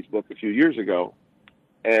me Abby's book a few years ago,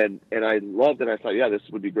 and I loved it. I thought, yeah, this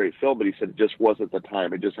would be a great film. But he said it just wasn't the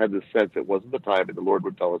time. It just had this sense it wasn't the time, and the Lord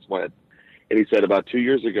would tell us when. And he said about 2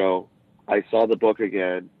 years ago, I saw the book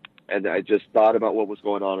again, and I just thought about what was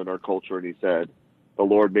going on in our culture. And he said, the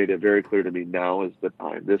Lord made it very clear to me, now is the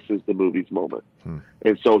time. This is the movie's moment.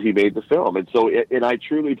 And so he made the film. And so, and I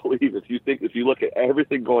truly believe if you look at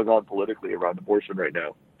everything going on politically around abortion right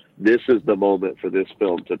now, this is the moment for this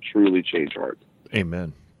film to truly change hearts.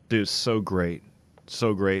 Amen. Dude, so great.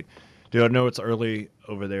 So great. Dude, I know it's early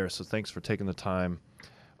over there, so thanks for taking the time.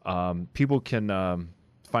 People can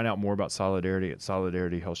find out more about Solidarity at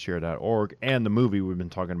solidarityhealthshare.org, and the movie we've been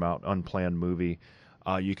talking about, Unplanned movie.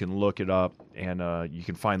 You can look it up, and you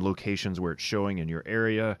can find locations where it's showing in your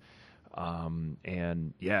area.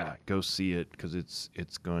 And yeah, go see it, because it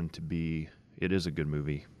is a good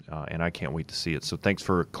movie, and I can't wait to see it. So thanks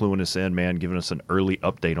for cluing us in, man, giving us an early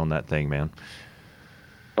update on that thing, man.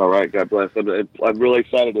 All right, God bless. I'm really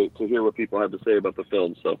excited to hear what people have to say about the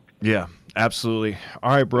film. So yeah, absolutely.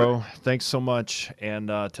 All right, bro. Thanks so much, and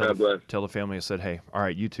tell the family I said hey. All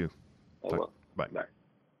right, you too. Bye.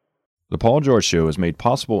 The Paul George Show is made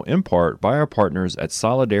possible in part by our partners at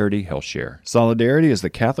Solidarity HealthShare. Solidarity is the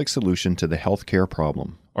Catholic solution to the healthcare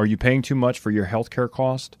problem. Are you paying too much for your healthcare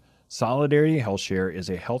cost? Solidarity HealthShare is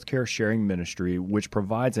a healthcare sharing ministry which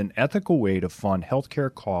provides an ethical way to fund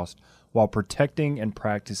healthcare costs while protecting and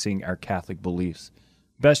practicing our Catholic beliefs.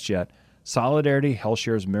 Best yet, Solidarity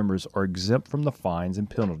HealthShare's members are exempt from the fines and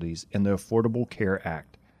penalties in the Affordable Care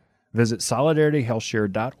Act. Visit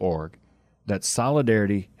solidarityhealthshare.org. That's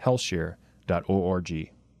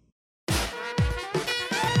solidarityhealthshare.org.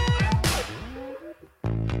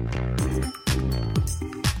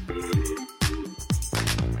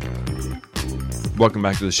 Welcome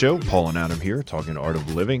back to the show. Paul and Adam here, talking Art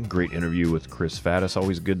of Living. Great interview with Chris Faddis.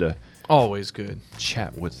 Always good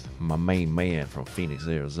chat with my main man from Phoenix,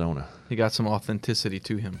 Arizona. He got some authenticity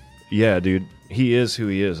to him. Yeah, dude. He is who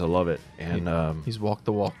he is. I love it. And he's walked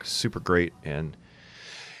the walk. Super great. And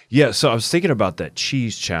yeah, so I was thinking about that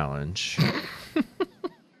cheese challenge.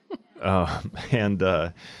 And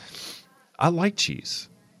I like cheese.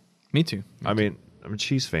 Me too. I mean, I'm a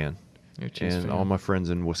cheese fan. You're a cheese fan. All my friends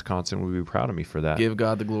in Wisconsin would be proud of me for that. Give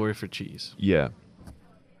God the glory for cheese. Yeah.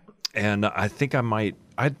 And I think I might.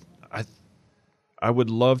 I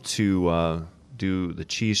would love to do the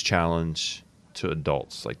cheese challenge to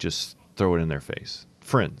adults, like just throw it in their face.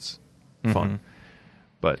 Friends, fun,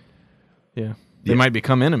 but yeah, they might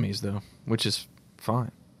become enemies though, which is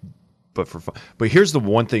fine. But for fun. But here's the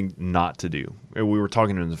one thing not to do. We were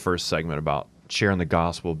talking in the first segment about sharing the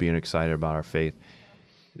gospel, being excited about our faith.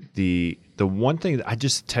 The one thing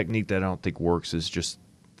that technique that I don't think works is just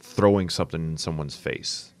throwing something in someone's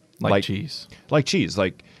face. Like cheese. Like cheese.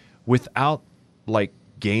 Like without like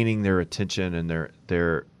gaining their attention and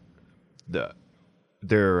their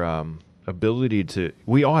ability to,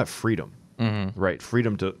 we all have freedom, right?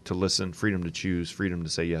 Freedom to listen, freedom to choose, freedom to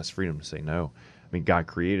say yes, freedom to say no. I mean, God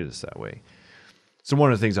created us that way. So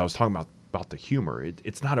one of the things I was talking about the humor,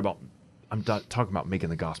 it's not about, I'm not talking about making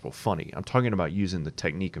the gospel funny. I'm talking about using the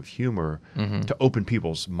technique of humor to open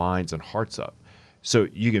people's minds and hearts up. So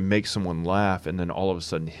you can make someone laugh and then all of a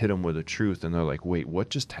sudden hit them with the truth and they're like, wait, what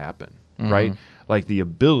just happened? Right? Like the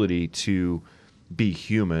ability to be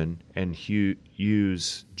human and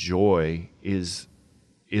use joy is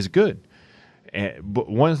good. But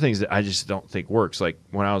one of the things that I just don't think works, like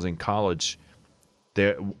when I was in college,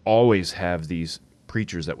 they always have these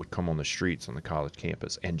preachers that would come on the streets on the college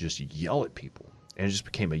campus and just yell at people. And it just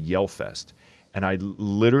became a yell fest. And I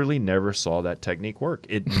literally never saw that technique work.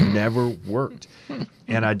 It never worked.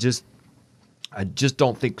 And I just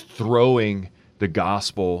don't think throwing the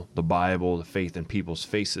gospel, the Bible, the faith in people's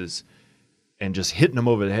faces and just hitting them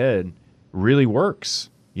over the head really works,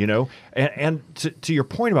 you know? And to your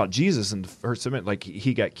point about Jesus in the First Amendment, like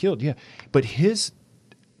he got killed, yeah. But his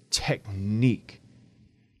technique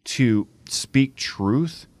to speak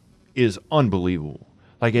truth is unbelievable.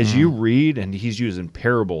 Like as you read, and he's using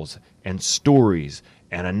parables and stories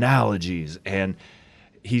and analogies, and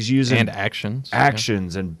he's using and actions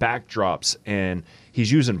and backdrops, and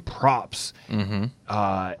he's using props, and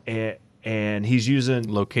he's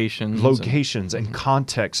using locations and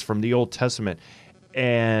context from the Old Testament,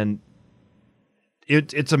 and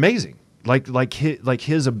it's amazing. Like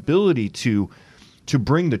his ability to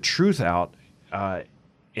bring the truth out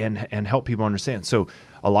and help people understand. So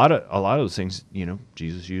a lot of those things, you know,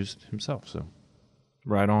 Jesus used himself. So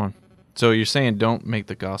right on. So you're saying don't make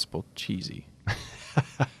the gospel cheesy.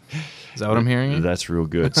 Is that what I'm hearing? That's real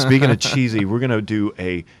good. Speaking of cheesy, we're going to do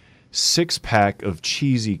a 6-pack of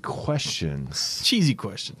cheesy questions. Cheesy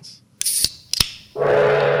questions.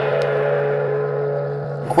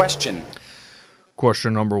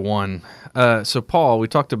 Question number 1. So Paul, we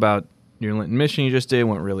talked about your Lenten mission you just did,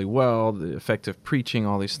 went really well, the effective preaching,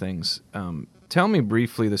 all these things. Tell me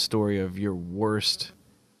briefly the story of your worst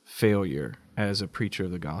failure as a preacher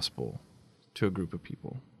of the gospel to a group of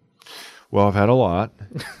people. Well, I've had a lot.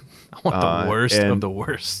 I want the worst of the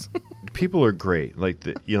worst. People are great. Like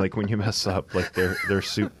like when you mess up, like they're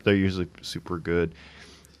usually super good.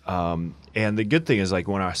 And the good thing is, like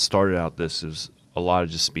when I started out, this is a lot of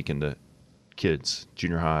just speaking to kids,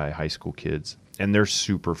 junior high school kids, and they're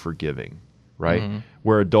super forgiving, right?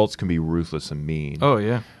 Where adults can be ruthless and mean. Oh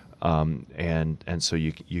yeah. And so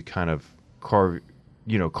you kind of carve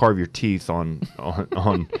your teeth on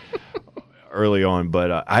early on,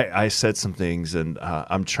 but I said some things, and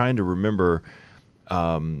I'm trying to remember.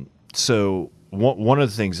 So one of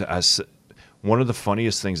the things one of the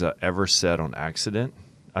funniest things I ever said on accident.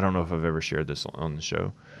 I don't know if I've ever shared this on the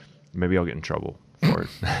show. Maybe I'll get in trouble for it.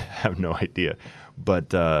 I have no idea,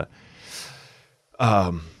 but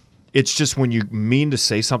it's just when you mean to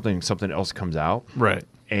say something else comes out, right?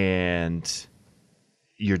 And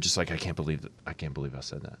you're just like, I can't believe I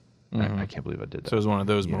said that. I can't believe I did that. So it was one of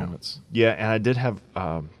those moments. Yeah, and I did have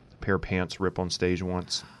a pair of pants rip on stage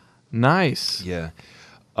once. Nice. Yeah.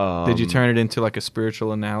 Did you turn it into like a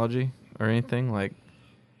spiritual analogy or anything? Like,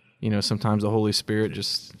 you know, sometimes the Holy Spirit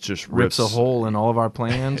just rips a hole in all of our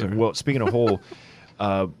plans. Or? Well, speaking of hole,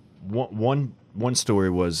 one story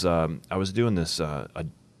was I was doing this.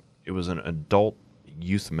 It was an adult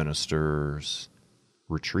youth ministers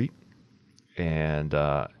retreat, and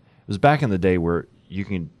it was back in the day where you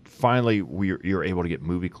can you're able to get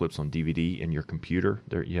movie clips on DVD in your computer.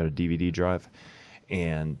 There, you had a DVD drive,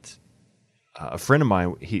 and a friend of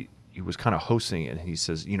mine, he was kind of hosting it, and he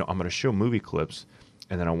says, you know, I'm going to show movie clips,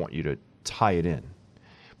 and then I want you to tie it in.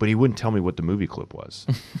 But he wouldn't tell me what the movie clip was.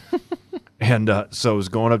 And so I was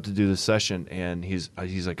going up to do the session, and he's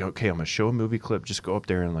like, okay, I'm going to show a movie clip. Just go up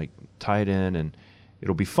there and like tie it in, and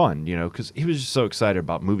it'll be fun, you know, because he was just so excited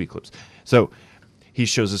about movie clips. So he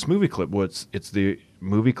shows this movie clip. Well, it's the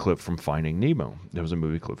movie clip from Finding Nemo. There was a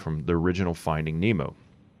movie clip from the original Finding Nemo.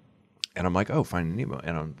 And I'm like, oh, Finding Nemo.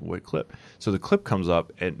 And I'm, what clip? So the clip comes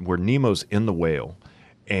up and where Nemo's in the whale,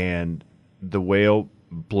 and the whale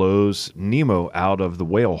blows Nemo out of the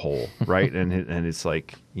whale hole, right? and it's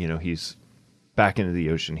like, you know, he's back into the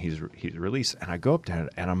ocean. He's released. And I go up there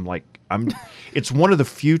and I'm like, it's one of the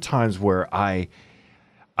few times where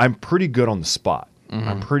I'm pretty good on the spot. Mm-hmm.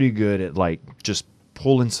 I'm pretty good at like just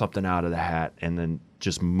pulling something out of the hat and then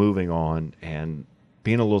just moving on and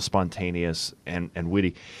being a little spontaneous and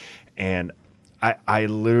witty. And I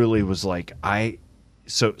literally was like,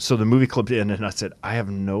 so the movie clipped in, and I said, I have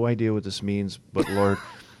no idea what this means, but Lord,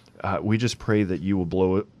 we just pray that you will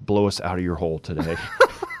blow us out of your hole today.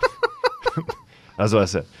 That's what I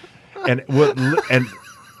said. And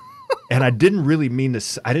I didn't really mean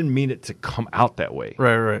this. I didn't mean it to come out that way.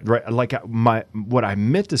 Right. Like what I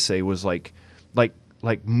meant to say was like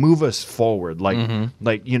move us forward. Like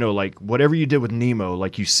whatever you did with Nemo,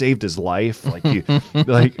 like you saved his life. Like you,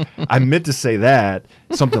 like I meant to say that,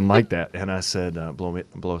 something like that. And I said,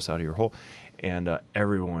 blow us out of your hole. And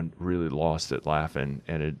everyone really lost it laughing.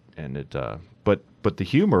 But the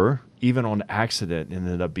humor, even on accident,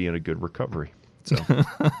 ended up being a good recovery. So.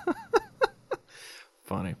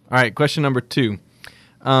 Funny. All right, question number 2.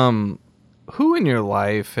 Who in your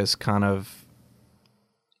life has kind of,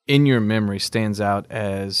 in your memory, stands out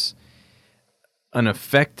as an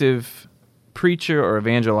effective preacher or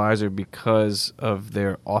evangelizer because of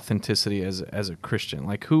their authenticity as a Christian?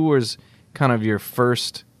 Like, who was kind of your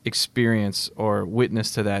first experience or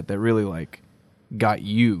witness to that really, like, got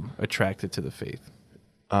you attracted to the faith?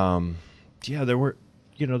 Yeah, there were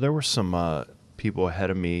some people ahead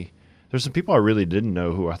of me. There's some people I really didn't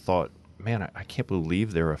know who I thought, man, I can't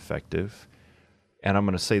believe they're effective. And I'm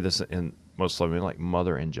going to say this in most loving, like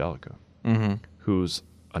Mother Angelica, who's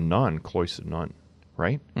a nun, cloistered nun,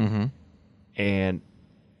 right? Mm-hmm. And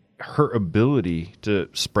her ability to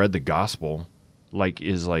spread the gospel,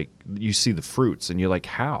 is like you see the fruits, and you're like,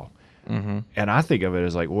 how? Mm-hmm. And I think of it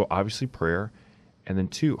as like, well, obviously prayer, and then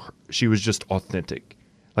 2, she was just authentic.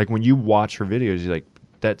 Like when you watch her videos, you're like,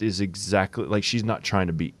 that is exactly, like she's not trying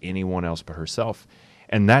to be anyone else but herself.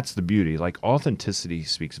 And that's the beauty. Like authenticity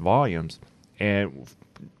speaks volumes. And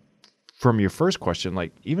from your first question,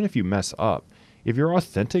 like even if you mess up, if you're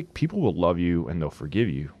authentic, people will love you and they'll forgive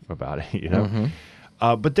you about it, you know?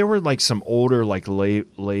 Mm-hmm. But there were like some older like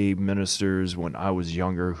lay ministers when I was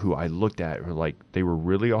younger who I looked at were like, they were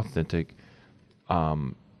really authentic.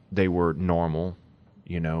 They were normal,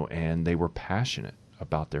 and they were passionate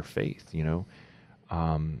about their faith,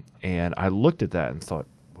 and I looked at that and thought,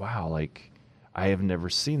 wow, like I have never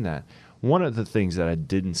seen that. One of the things that I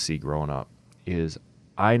didn't see growing up is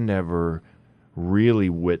I never really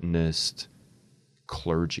witnessed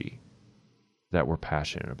clergy that were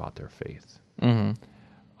passionate about their faith. Mm-hmm.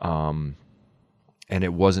 And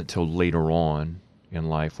it wasn't till later on in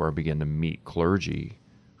life where I began to meet clergy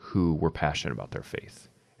who were passionate about their faith.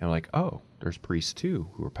 And I'm like, oh, there's priests too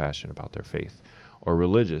who are passionate about their faith or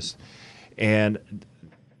religious. And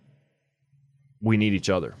we need each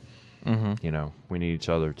other. Mm-hmm. We need each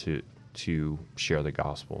other to share the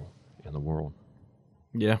gospel in the world.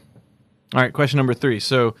 Yeah. All right, question number 3.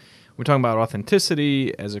 So we're talking about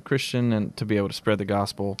authenticity as a Christian and to be able to spread the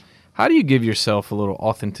gospel. How do you give yourself a little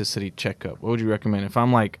authenticity checkup? What would you recommend? If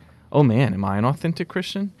I'm like, oh man, am I an authentic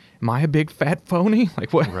Christian? Am I a big fat phony?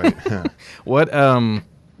 Like what? Right. What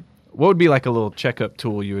would be like a little checkup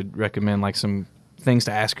tool you would recommend, like some things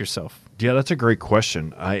to ask yourself? Yeah, that's a great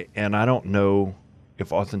question. I don't know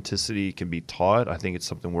if authenticity can be taught. I think it's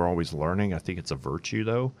something we're always learning. I think it's a virtue,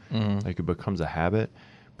 though. Mm-hmm. Like it becomes a habit.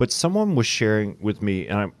 But someone was sharing with me,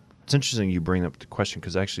 and it's interesting you bring up the question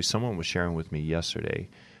because actually someone was sharing with me yesterday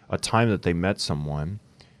a time that they met someone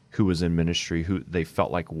who was in ministry who they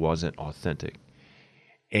felt like wasn't authentic.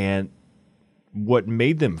 And what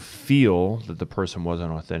made them feel that the person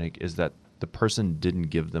wasn't authentic is that the person didn't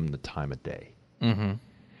give them the time of day. Mm-hmm.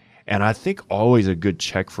 And I think always a good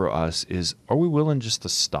check for us is, are we willing just to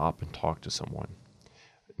stop and talk to someone?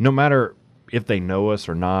 No matter if they know us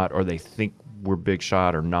or not, or they think we're big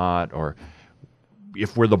shot or not, or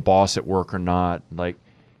if we're the boss at work or not, like,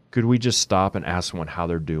 could we just stop and ask someone how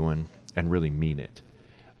they're doing and really mean it?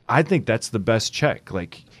 I think that's the best check.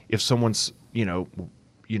 Like if someone's,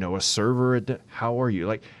 a server, how are you?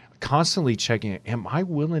 Like constantly checking, am I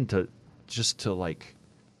willing to just like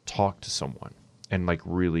talk to someone and like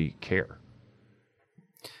really care?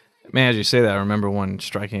 Man, as you say that, I remember one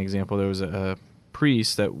striking example. There was a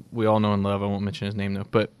priest that we all know and love. I won't mention his name though,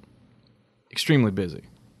 but extremely busy.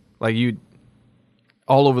 Like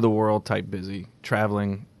all over the world type busy,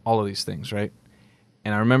 traveling, all of these things, right?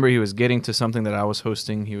 And I remember he was getting to something that I was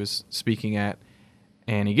hosting, he was speaking at,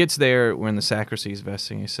 and he gets there, we're in the sacristy, he's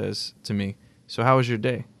vesting, he says to me, so how was your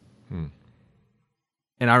day?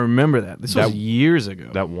 And I remember that. This was years ago.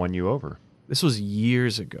 That won you over. This was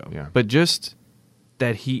years ago. Yeah. But just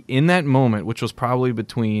that he, in that moment, which was probably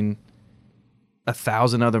between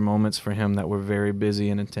 1,000 other moments for him that were very busy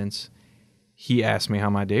and intense, he asked me how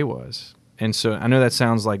my day was. And so I know that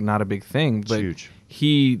sounds like not a big thing, but huge.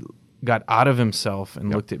 He got out of himself and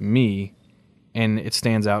looked at me and it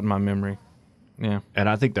stands out in my memory. Yeah. And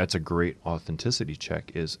I think that's a great authenticity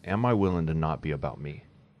check is, am I willing to not be about me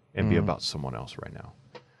and be about someone else right now?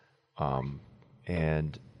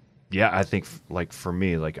 And yeah, I think like for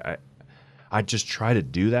me, like I just try to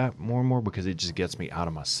do that more and more because it just gets me out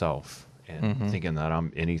of myself and thinking that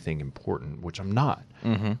I'm anything important, which I'm not.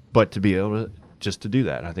 But to be able to just to do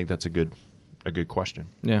that, I think that's a good question.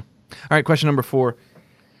 Yeah. All right, question number 4.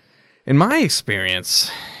 In my experience,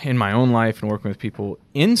 in my own life and working with people,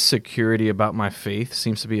 insecurity about my faith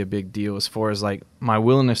seems to be a big deal as far as like my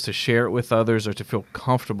willingness to share it with others or to feel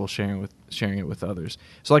comfortable sharing it with others.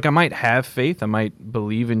 So like I might have faith, I might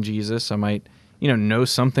believe in Jesus, I might, know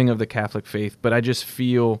something of the Catholic faith, but I just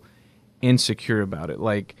feel insecure about it.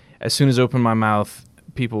 Like as soon as I open my mouth,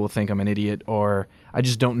 people will think I'm an idiot, or I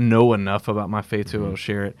just don't know enough about my faith to be able to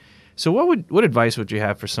share it. So what advice would you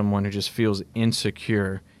have for someone who just feels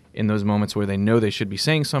insecure in those moments where they know they should be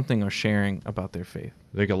saying something or sharing about their faith?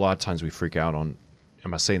 I think a lot of times we freak out on,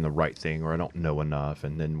 am I saying the right thing, or I don't know enough,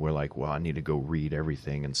 and then we're like, well, I need to go read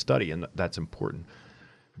everything and study, and that's important.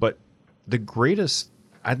 But the greatest,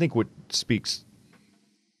 I think what speaks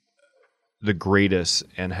the greatest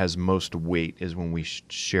and has most weight is when we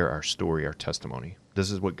share our story, our testimony. This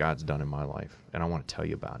is what God's done in my life, and I want to tell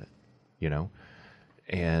you about it,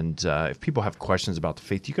 And if people have questions about the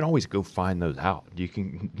faith, you can always go find those out. You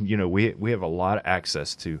can, we have a lot of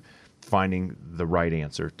access to finding the right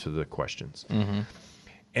answer to the questions.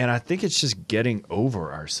 And I think it's just getting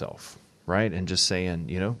over ourselves, right? And just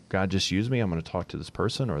saying, God just used me. I'm going to talk to this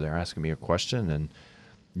person, or they're asking me a question, and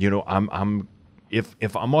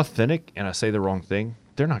if I'm authentic and I say the wrong thing,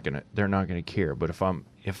 they're not gonna care. But if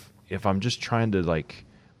I'm just trying to like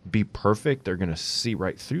be perfect, they're gonna see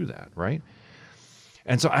right through that, right?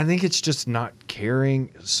 And so I think it's just not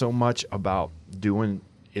caring so much about doing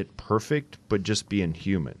it perfect, but just being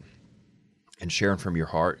human and sharing from your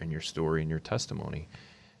heart and your story and your testimony.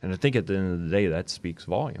 And I think at the end of the day, that speaks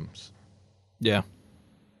volumes. Yeah.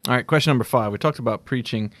 All right, question number 5. We talked about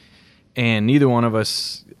preaching, and neither one of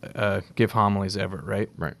us give homilies ever, right?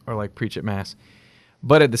 Right. Or like preach at Mass.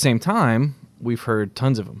 But at the same time, we've heard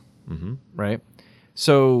tons of them, right?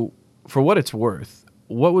 So for what it's worth,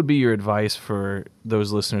 what would be your advice for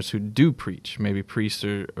those listeners who do preach, maybe priests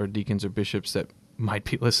or deacons or bishops that might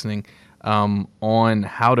be listening, on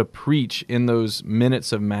how to preach in those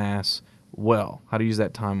minutes of Mass well, how to use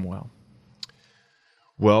that time well?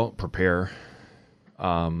 Well, prepare.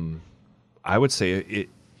 I would say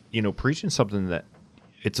preaching something that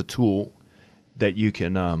it's a tool that you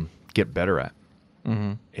can get better at.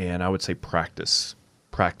 And I would say practice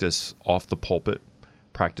off the pulpit,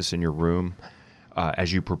 practice in your room.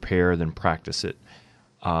 As you prepare, then practice it.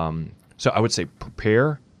 So I would say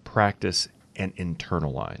prepare, practice, and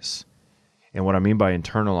internalize. And what I mean by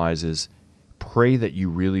internalize is pray that you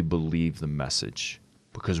really believe the message.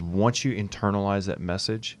 Because once you internalize that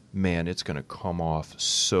message, man, it's going to come off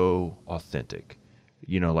so authentic.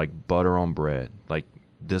 Like butter on bread. Like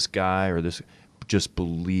this guy or this just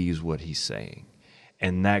believes what he's saying.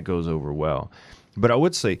 And that goes over well. But I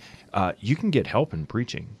would say you can get help in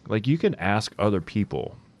preaching. Like you can ask other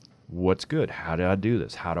people, what's good? How do I do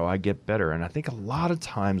this? How do I get better? And I think a lot of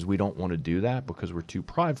times we don't want to do that because we're too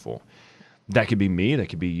prideful. That could be me, that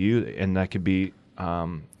could be you, and that could be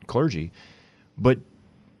clergy. But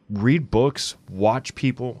read books, watch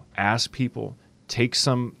people, ask people, take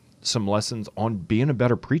some lessons on being a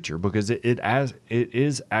better preacher, because it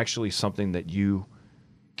is actually something that you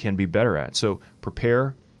can be better at. So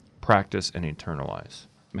prepare, practice, and internalize.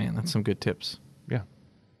 Man, that's some good tips. Yeah.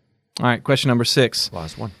 All right, question number 6.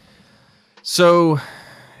 Last one. So,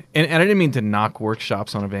 and I didn't mean to knock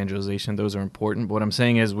workshops on evangelization. Those are important. But what I'm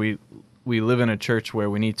saying is we live in a church where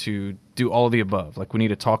we need to do all of the above. Like we need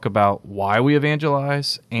to talk about why we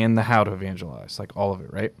evangelize and the how to evangelize, like all of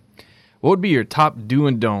it, right? What would be your top do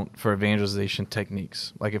and don't for evangelization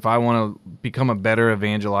techniques? Like if I want to become a better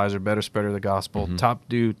evangelizer, better spreader of the gospel, top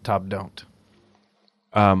do, top don't.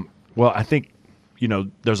 Well, I think,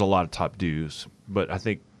 there's a lot of top do's, but I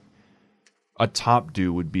think a top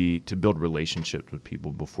do would be to build relationships with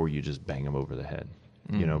people before you just bang them over the head,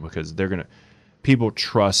 because people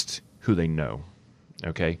trust who they know.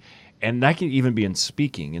 Okay. And that can even be in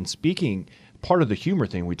speaking. In speaking, part of the humor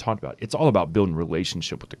thing we talked about, it's all about building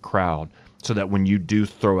relationship with the crowd so that when you do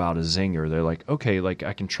throw out a zinger, they're like, okay, like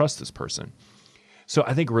I can trust this person. So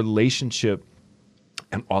I think relationship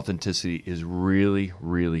and authenticity is really,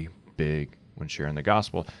 really big when sharing the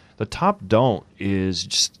gospel. The top don't is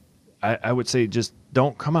just, I would say, just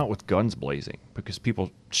don't come out with guns blazing, because people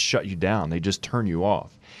shut you down. They just turn you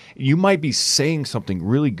off. You might be saying something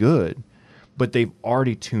really good, but they've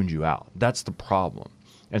already tuned you out. That's the problem.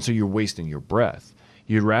 And so you're wasting your breath.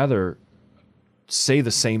 You'd rather say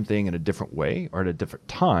the same thing in a different way or at a different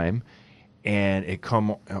time, and it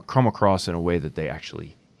come across in a way that they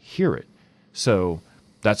actually hear it. So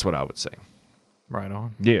that's what I would say. Right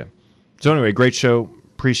on. Yeah. So anyway, great show.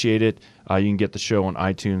 Appreciate it. You can get the show on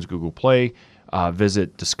iTunes, Google Play.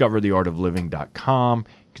 Visit discovertheartofliving.com.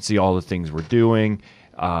 You can see all the things we're doing.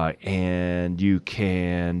 And you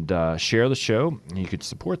can share the show. And you can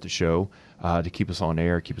support the show to keep us on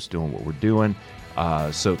air, keep us doing what we're doing.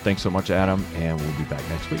 So thanks so much, Adam, and we'll be back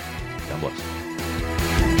next week. God bless.